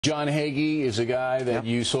John Hagee is a guy that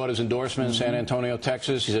you sought his endorsement in San Antonio,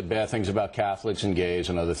 Texas. He said bad things about Catholics and gays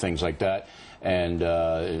and other things like that. And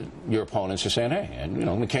your opponents are saying, hey, and you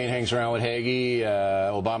know, McCain hangs around with Hagee,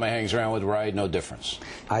 Obama hangs around with Wright, no difference.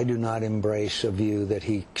 I do not embrace a view that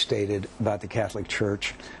he stated about the Catholic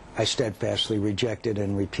Church. I steadfastly reject it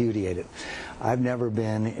and repudiate it. I've never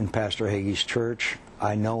been in Pastor Hagee's church.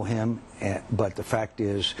 I know him, but the fact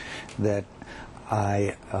is that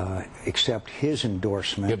I accept his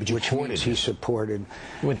endorsement, which means he supported.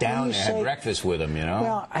 You went down there, had breakfast with him, you know?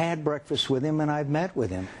 Well, I had breakfast with him, and I've met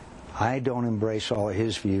with him. I don't embrace all of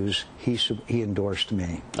his views. He endorsed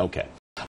me. Okay.